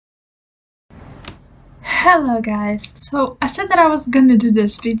Hello guys, so I said that I was gonna do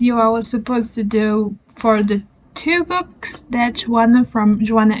this video I was supposed to do for the two books that Joana from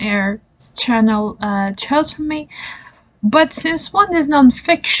Joana Eyre's channel chose for me, but since one is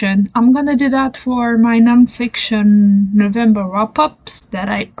non-fiction, I'm gonna do that for my non-fiction November wrap-ups that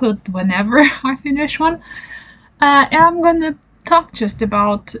I put whenever I finish one, and I'm gonna talk just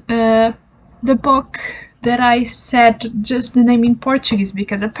about the book that I said just the name in Portuguese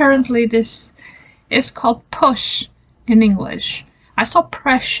because apparently this is called Push in English. I saw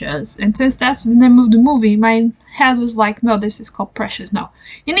Precious, and since that's the name of the movie, my head was like, no, this is called Precious. No.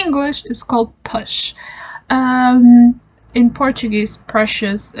 In English, it's called Push. In Portuguese,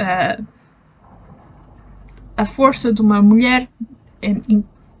 Precious, a força de uma mulher. In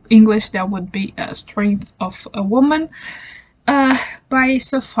English, that would be a strength of a woman, by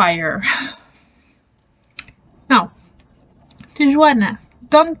Sapphire. Now, to Joana,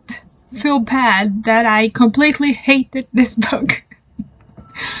 don't feel bad that I completely hated this book.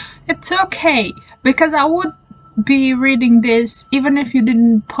 It's okay, because I would be reading this even if you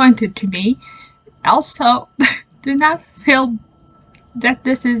didn't point it to me. Also, do not feel that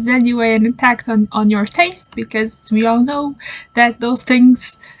this is anyway an attack on your taste, because we all know that those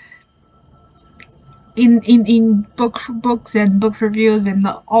things in books and book reviews and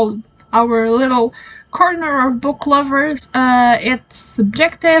all our little corner of book lovers, it's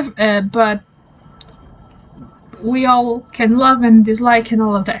subjective, but we all can love and dislike and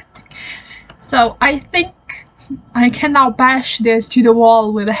all of that. So I think I can now bash this to the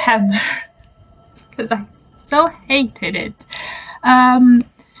wall with a hammer because I so hated it.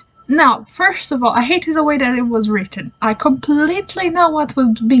 Now, first of all, I hated the way that it was written. I completely know what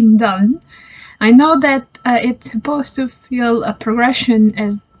was being done. I know that it's supposed to feel a progression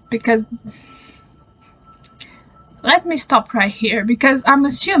because let me stop right here, because I'm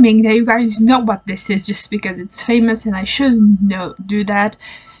assuming that you guys know what this is just because it's famous and I shouldn't do that.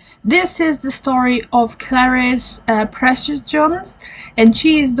 This is the story of Clarice Precious Jones, and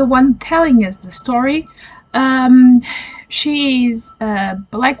she is the one telling us the story. She's a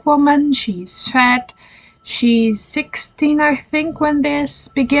black woman, she's fat, she's 16 I think when this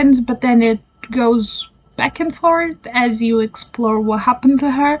begins, but then it goes back and forth as you explore what happened to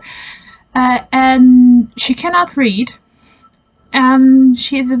her. And she cannot read, and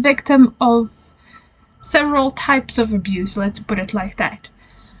she is a victim of several types of abuse, let's put it like that.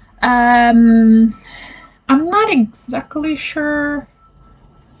 I'm not exactly sure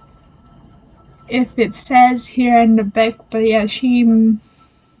if it says here in the back, but yeah,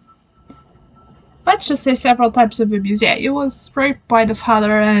 let's just say several types of abuse. Yeah, it was raped by the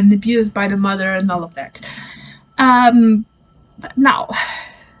father and abused by the mother and all of that. But now,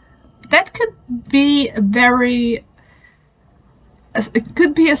 that could be it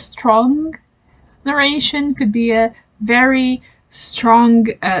could be a strong narration, could be a very strong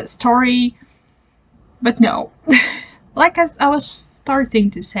story, but no. Like as I was starting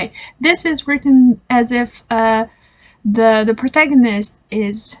to say, this is written as if the protagonist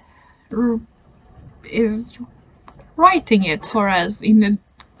is writing it for us in a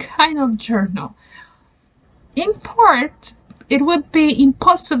kind of journal. In part, it would be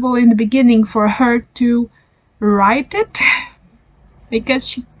impossible in the beginning for her to write it because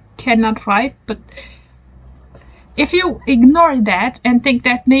she cannot write, but if you ignore that and think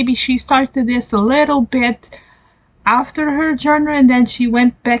that maybe she started this a little bit after her journal and then she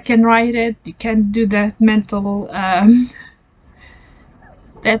went back and write it, you can do that mental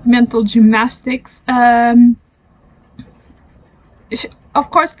gymnastics. Of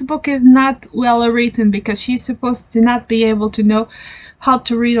course, the book is not well written because she's supposed to not be able to know how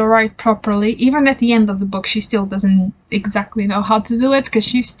to read or write properly. Even at the end of the book, she still doesn't exactly know how to do it because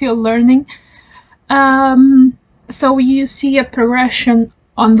she's still learning. So you see a progression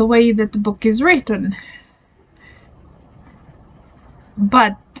on the way that the book is written.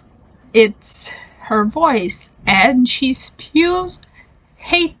 But it's her voice, and she spews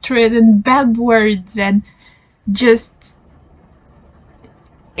hatred and bad words and just...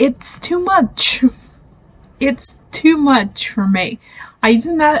 it's too much. It's too much for me. I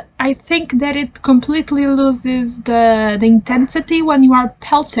think that it completely loses the intensity when you are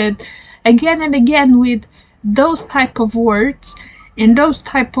pelted again and again with those type of words and those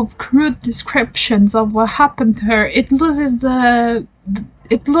type of crude descriptions of what happened to her. It loses the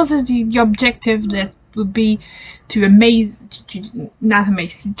objective that would be to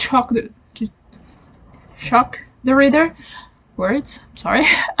shock the reader. Words, I'm sorry.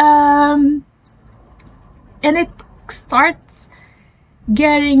 And it starts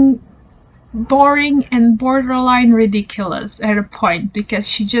getting boring and borderline ridiculous at a point because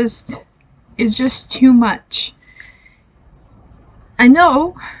she just is just too much. I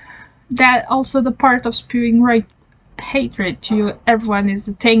know that also the part of spewing hatred to everyone is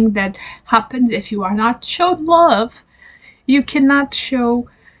the thing that happens if you are not shown love. You cannot show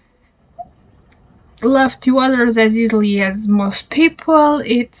love to others as easily as most people.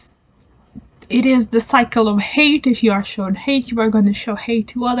 It is the cycle of hate. If you are shown hate, you are going to show hate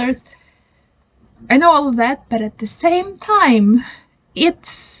to others. I know all of that, but at the same time,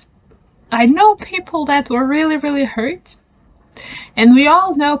 I know people that were really, really hurt. And we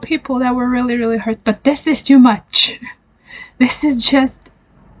all know people that were really, really hurt, but this is too much. This is just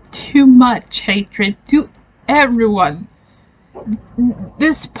too much hatred to everyone.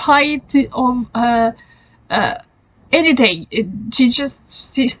 Despite of anything,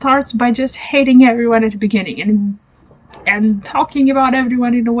 she starts by just hating everyone at the beginning and talking about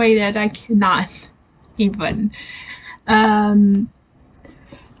everyone in a way that I cannot even.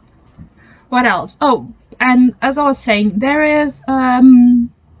 What else? Oh, and as I was saying, there is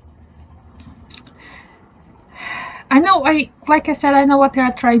like I said, I know what they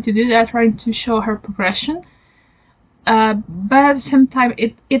are trying to do. They are trying to show her progression, but at the same time,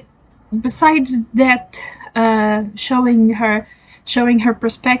 it besides that, showing her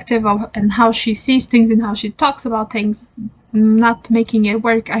perspective of and how she sees things and how she talks about things, not making it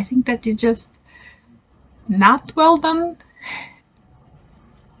work. I think that it's just not well done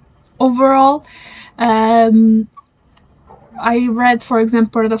overall. I read, for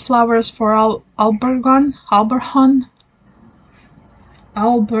example, the flowers for Albergon.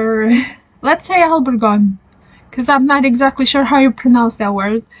 Let's say Albergon, because I'm not exactly sure how you pronounce that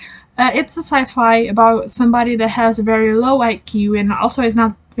word. It's a sci-fi about somebody that has a very low IQ and also is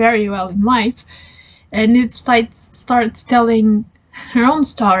not very well in life, and it starts telling her own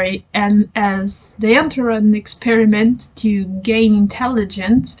story, and as they enter an experiment to gain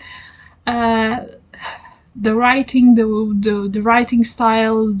intelligence, the writing, the writing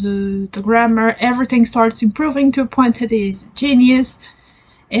style, the grammar, everything starts improving to a point that it is genius,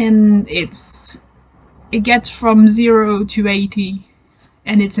 and it gets from 0 to 80,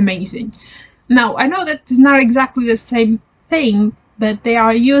 and it's amazing. Now, I know that it's not exactly the same thing, but they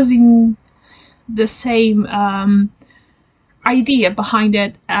are using the same idea behind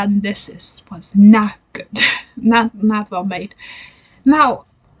it, and this was not good. not well made. Now,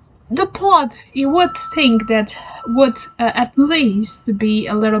 the plot, you would think that would at least be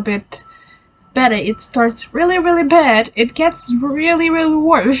a little bit better. It starts really, really bad. It gets really, really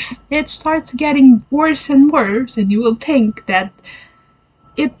worse. It starts getting worse and worse, and you will think that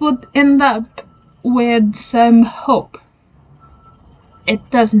it would end up with some hope. It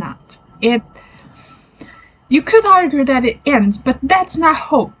does not. You could argue that it ends, but that's not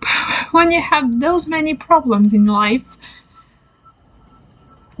hope. When you have those many problems in life,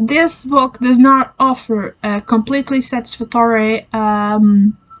 this book does not offer a completely satisfactory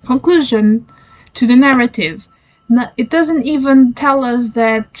conclusion to the narrative. It doesn't even tell us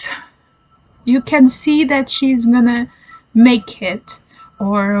that you can see that she's gonna make it,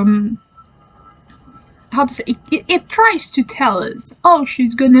 or how to say it. It tries to tell us, oh,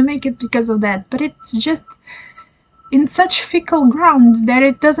 she's gonna make it because of that, but it's just in such fickle grounds that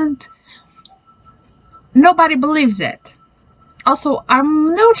it doesn't. Nobody believes it. Also,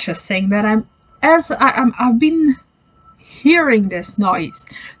 I'm noticing that I've been hearing this noise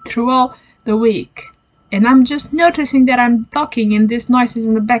throughout the week, and I'm just noticing that I'm talking and this noise is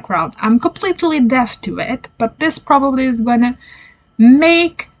in the background. I'm completely deaf to it, but this probably is gonna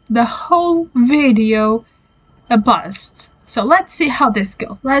make the whole video a bust. So let's see how this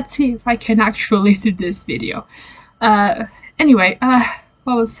goes. Let's see if I can actually do this video. Anyway,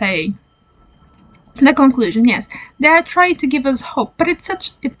 what was I saying? The conclusion, yes, they are trying to give us hope, but it's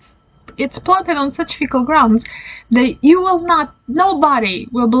planted on such fickle grounds that nobody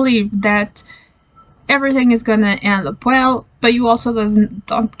will believe that everything is gonna end up well, but you also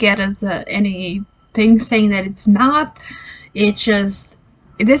don't get as anything saying that it's not.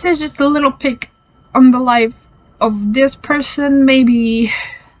 This is just a little pick on the life of this person, maybe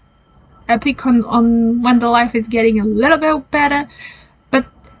a pick on when the life is getting a little bit better, but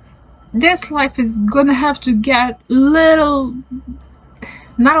this life is gonna have to get not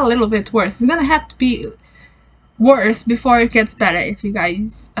a little bit worse. It's gonna have to be worse before it gets better, if you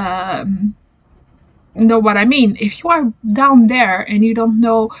guys know what I mean. If you are down there and you don't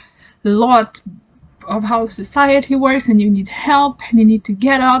know a lot of how society works and you need help and you need to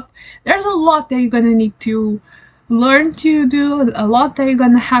get up, there's a lot that you're gonna need to learn to do, a lot that you're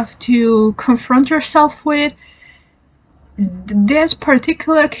gonna have to confront yourself with. This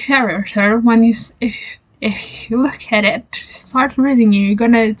particular character, if you look at it, start reading it, you're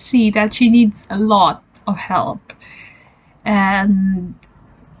gonna see that she needs a lot of help. And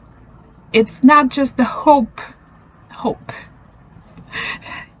it's not just the hope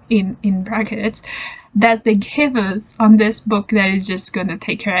in brackets that they give us on this book that is just gonna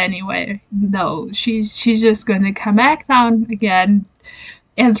take her anywhere. No, she's just gonna come back down again,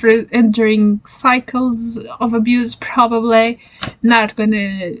 entering cycles of abuse, probably.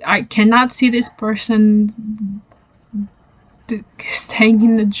 I cannot see this person staying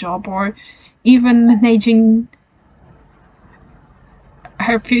in the job or even managing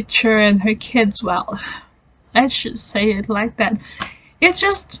her future and her kids well. Let's just say it like that. It's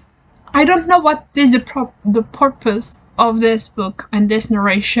just, I don't know what is the purpose of this book and this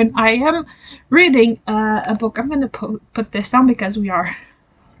narration. I am reading a book. I'm gonna put this down because we are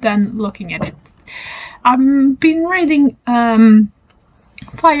done looking at it. I've been reading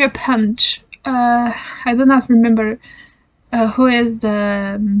Fire Punch. I do not remember who is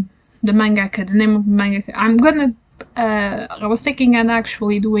the mangaka, the name of the mangaka. I was thinking and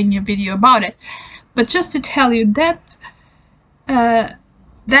actually doing a video about it, but just to tell you that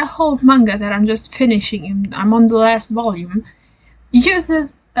that whole manga that I'm just finishing, and I'm on the last volume,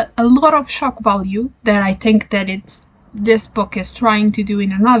 uses a lot of shock value that I think that this book is trying to do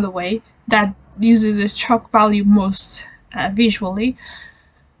in another way, that uses a shock value most visually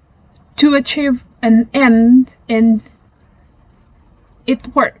to achieve an end, and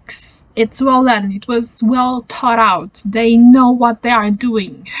it works. It's well done. It was well thought out. They know what they are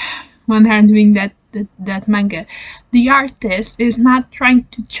doing when they're doing that manga. The artist is not trying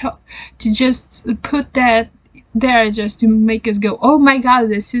to just put that there just to make us go, oh my god,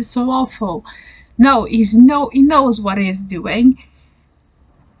 this is so awful. No, he knows what he's doing.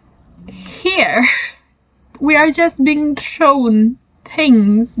 Here, we are just being shown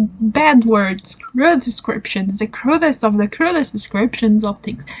things, bad words, crude descriptions, the crudest of the crudest descriptions of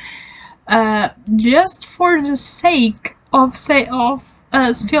things, just for the sake of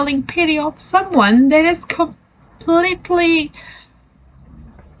us feeling pity of someone that is completely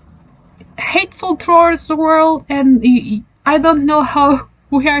hateful towards the world. And I don't know how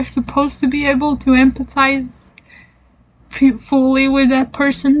we are supposed to be able to empathize fully with that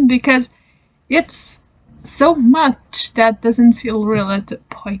person, because it's so much that doesn't feel real at that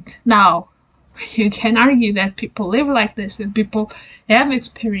point. Now, you can argue that people live like this and people have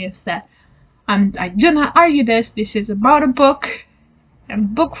experienced that. And I do not argue this. This is about a book,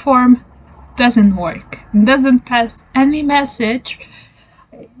 and book form doesn't work. It doesn't pass any message.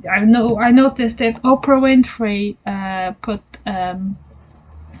 I noticed that Oprah Winfrey put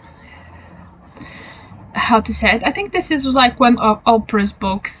how to say it. I think this is like one of Oprah's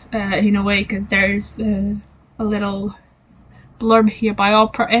books in a way, because there's a little blurb here by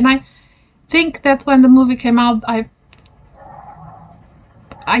Oprah, and I think that when the movie came out, I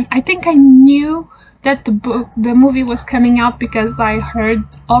think I knew that the movie was coming out because I heard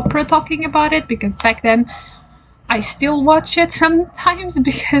Oprah talking about it, because back then I still watch it sometimes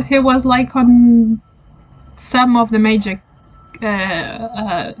because it was like on some of the major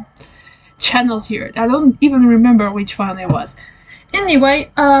channels here. I don't even remember which one it was.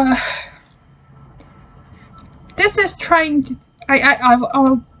 Anyway, this is trying to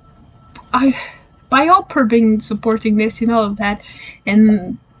by Oprah being supporting this, you know, that,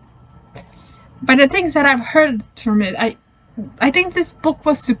 and by the things that I've heard from it, I think this book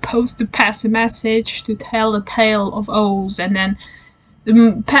was supposed to pass a message, to tell a tale of O's, and then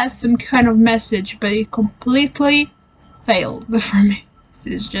pass some kind of message, but it completely failed for me. This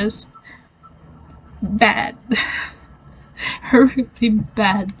is just bad. A really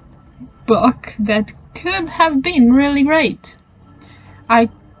bad book that could have been really great.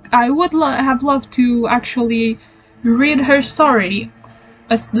 I would have loved to actually read her story,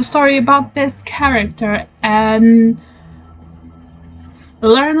 the story about this character, and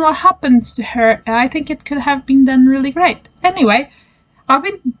learn what happens to her. I think it could have been done really great. Anyway, I've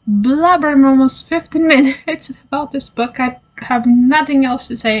been blabbering almost 15 minutes about this book. I have nothing else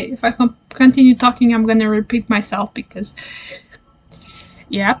to say. If I continue talking, I'm gonna repeat myself, because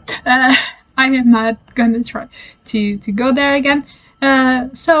yeah, I am not gonna try to go there again.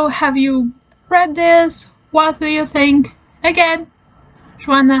 So have you read this? What do you think? Again,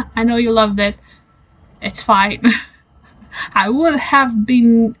 Joana, I know you loved it. It's fine. I would have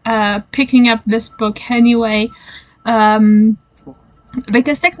been picking up this book anyway,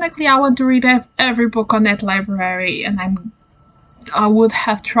 because technically I want to read every book on that library, and I would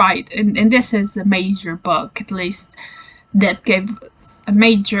have tried, and this is a major book, at least, that gave us a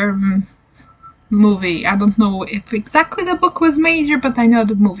major movie. I don't know if exactly the book was major, but I know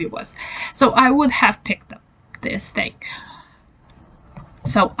the movie was. So I would have picked up this thing.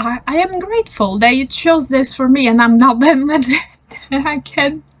 So I am grateful that you chose this for me, and I'm not then I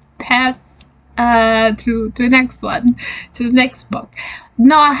can pass to the next one, to the next book.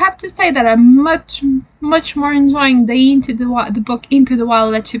 Now I have to say that I'm much more enjoying the book Into the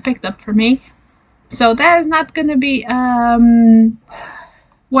Wild that you picked up for me. So that is not gonna be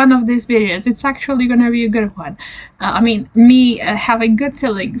one of these videos. It's actually gonna be a good one. I mean, me having good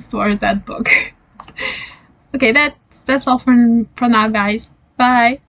feelings towards that book. Okay, that's all for now, guys. Bye.